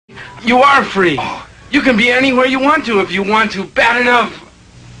You are free. You can be anywhere you want to if you want to, bad enough.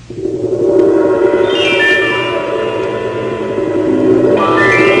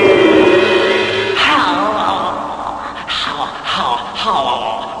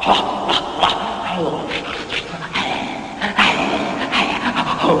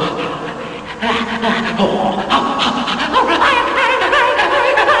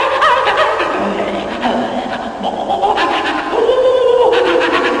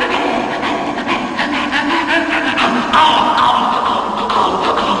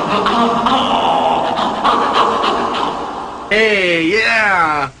 Hey,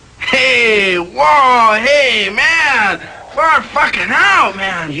 yeah. Hey, whoa, hey, man. Far fucking out,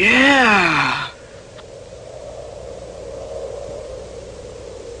 man. Yeah.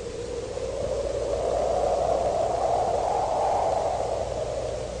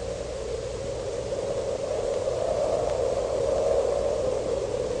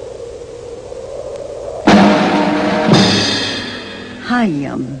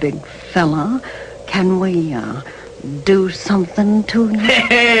 Hiya, big fella. Can we, do something to you?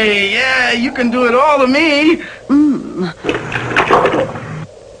 Hey, yeah, you can do it all to me.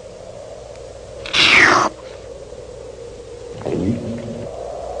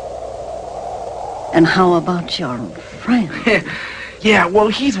 And how about your friend? Yeah, well,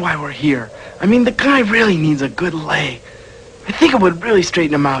 he's why we're here. I mean, the guy really needs a good lay. I think it would really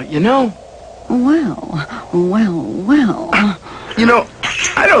straighten him out, you know? Well. You know,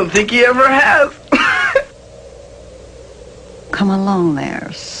 I don't think he ever has. Come along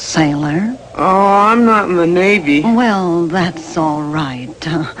there, sailor. Oh, I'm not in the Navy. Well, that's all right.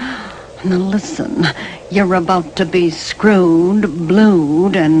 Now listen, you're about to be screwed,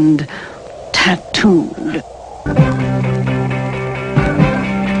 blued, and tattooed.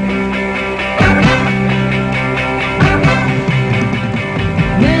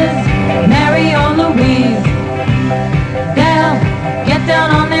 Miss Mary or Louise, they'll get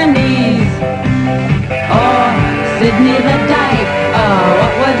down on their knees. Or Sydney the Dyke,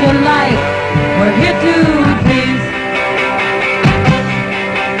 what would you like? We're here to please.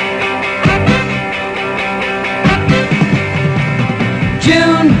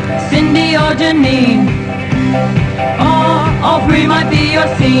 June, Cindy or Janine, or all three might be your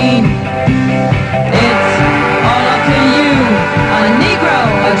scene. It's all up to you, a Negro,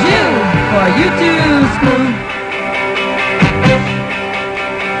 a Jew, for you to screw.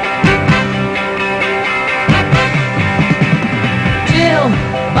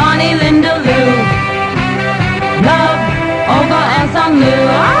 Bonnie, Linda, Lou, Love, Olga, and Song Lu.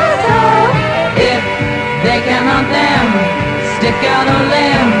 Also, if they can hunt them, stick out a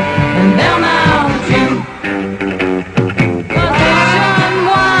limb, and they'll mount you. Position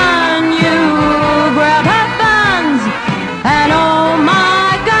one, you grab her buns, and oh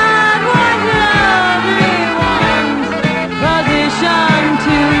my God, what lovely ones. Position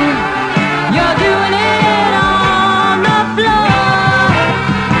two, you're doing it on the floor.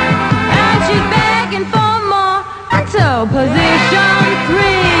 So position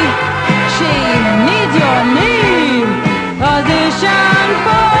three, she needs your knee. Position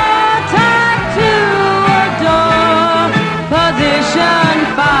four, tied to a door. Position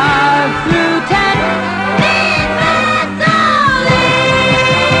 5 through 10, needs Vaseline.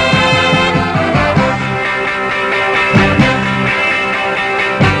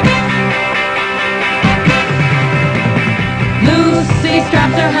 Lucy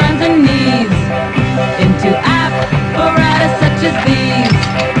straps her hands and knees into apparatus such as these.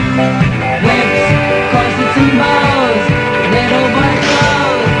 Whips, corsets and bows, little boy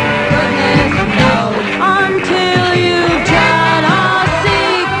clothes, goodness knows. Until you've tried our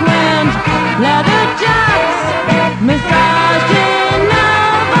sequined leather jacks, massaged in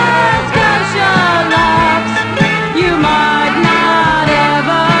Nova Scotia locks, you might not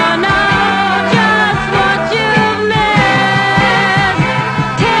ever know just what you've missed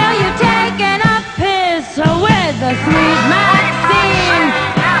till you've taken a piss with the sweet Maxine,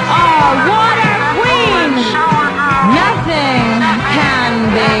 our water queen. Nothing can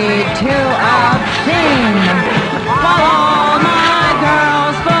be too obscene. While all my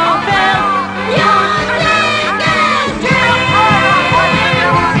girls fulfill your sleepless dreams.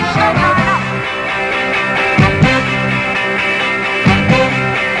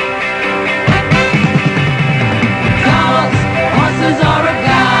 Dogs, horses, or a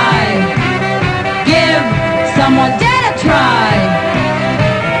guy, give someone dead a try.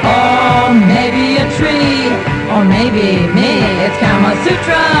 Or maybe a tree, or maybe me. It's Kama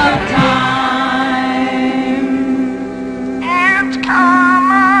Sutra time. It's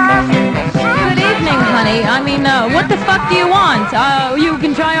Kama Sutra. Good evening, honey. I mean, what the fuck do you want? You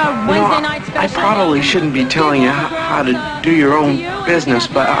can try our I probably shouldn't be telling you how to do your own business,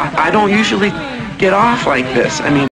 but I don't usually get off like this. I mean,